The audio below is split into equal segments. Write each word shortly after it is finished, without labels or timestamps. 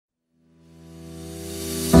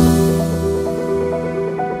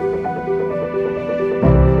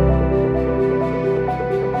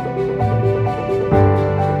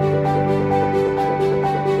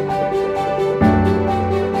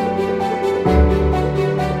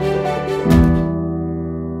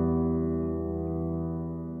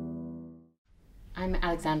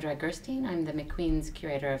Alexandra Gerstein. I'm the McQueens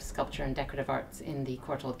Curator of Sculpture and Decorative Arts in the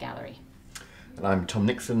Courtauld Gallery. And I'm Tom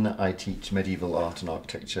Nickson. I teach medieval art and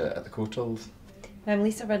architecture at the Courtauld. I'm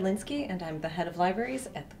Lisa Redlinski, and I'm the head of libraries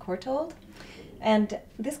at the Courtauld. And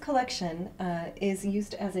this collection is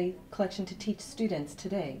used as a collection to teach students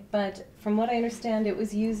today. But from what I understand, it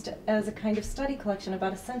was used as a kind of study collection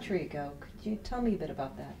about a century ago. Could you tell me a bit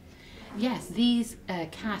about that? Yes, these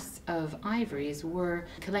casts of ivories were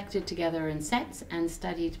collected together in sets and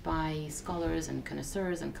studied by scholars and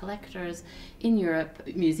connoisseurs and collectors in Europe.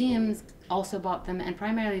 Museums also bought them, and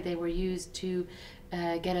primarily they were used to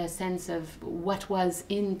get a sense of what was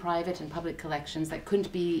in private and public collections that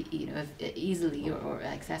couldn't be, easily or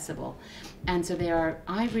accessible. And so they are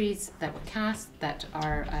ivories that were cast that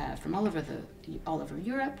are from all over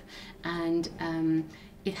Europe, and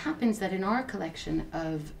it happens that in our collection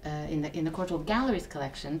of, in the Courtauld Gallery's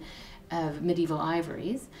collection of medieval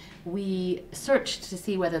ivories, we searched to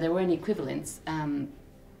see whether there were any equivalents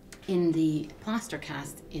in the plaster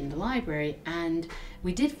cast in the library, and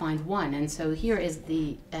we did find one. And so here is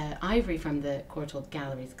the ivory from the Courtauld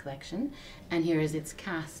Gallery's collection, and here is its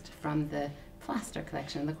cast from the plaster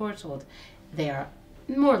collection in the Courtauld. They are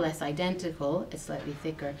more or less identical, it's slightly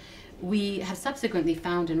thicker. We have subsequently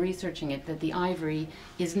found in researching it that the ivory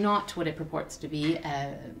is not what it purports to be,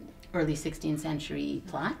 early 16th century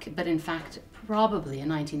plaque, but in fact probably a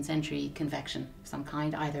 19th century convection of some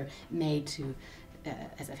kind, either made to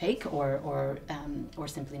as a fake or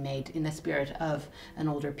simply made in the spirit of an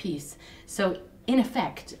older piece. So in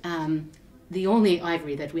effect, the only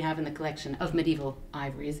ivory that we have in the collection of medieval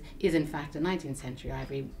ivories is in fact a 19th century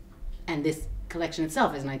ivory, and this collection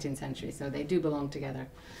itself is 19th century, so they do belong together,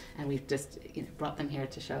 and we've just brought them here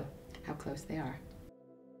to show how close they are.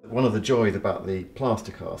 One of the joys about the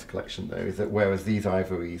plaster cast collection, though, is that whereas these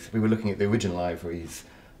ivories, we were looking at the original ivories,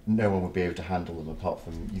 no one would be able to handle them apart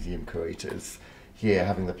from museum curators. Here,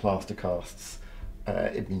 having the plaster casts,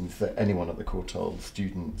 it means that anyone at the Courtauld,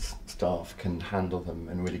 students, staff, can handle them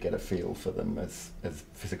and really get a feel for them as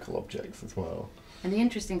physical objects as well. And the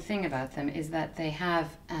interesting thing about them is that they have,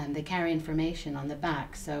 they carry information on the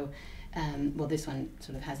back. So, well, this one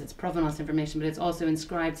sort of has its provenance information, but it's also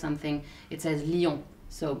inscribed something. It says Lyon.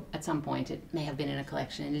 So at some point it may have been in a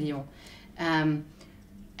collection in Lyon.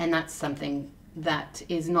 And that's something that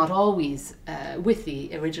is not always with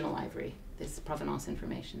the original ivory, this provenance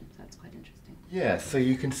information. So that's quite interesting. Yeah, so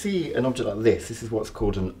you can see an object like this. This is what's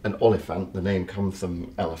called an oliphant. The name comes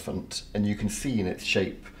from elephant, and you can see in its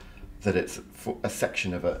shape that it's a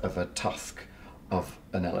section of a tusk of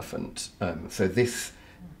an elephant. So this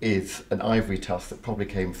is an ivory tusk that probably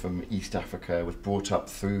came from East Africa, was brought up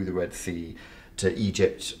through the Red Sea to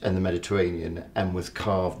Egypt and the Mediterranean, and was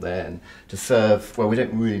carved then to serve, well, we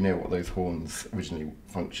don't really know what those horns originally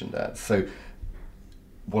functioned as. So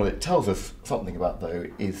what it tells us something about, though,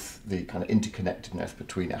 is the kind of interconnectedness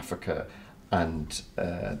between Africa and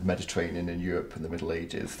the Mediterranean and Europe in the Middle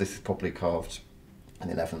Ages. This is probably carved in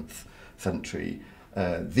the 11th century.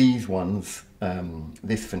 These ones,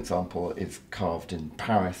 this for example, is carved in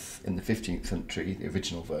Paris in the 15th century, the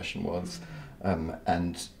original version was,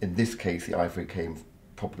 and in this case the ivory came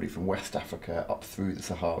probably from West Africa up through the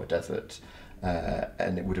Sahara Desert,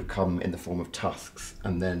 and it would have come in the form of tusks,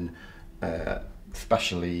 and then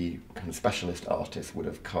specialist artists would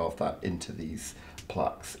have carved that into these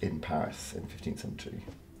plaques in Paris in the 15th century.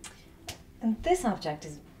 And this object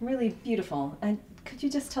is really beautiful. And could you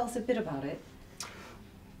just tell us a bit about it?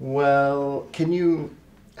 Well, can you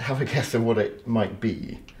have a guess of what it might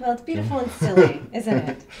be? Well, it's beautiful and silly, isn't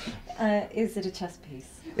it? Is it a chess piece?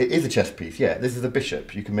 It is a chess piece, yeah. This is a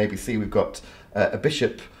bishop. You can maybe see we've got a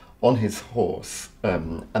bishop on his horse,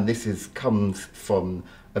 and this comes from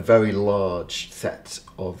a very large set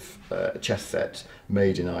of a chess set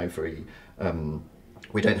made in ivory.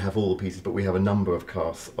 We don't have all the pieces, but we have a number of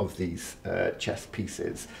casts of these chess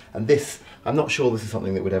pieces. And this, I'm not sure this is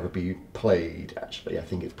something that would ever be played, actually. I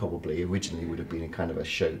think it probably originally would have been a kind of a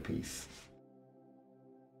showpiece.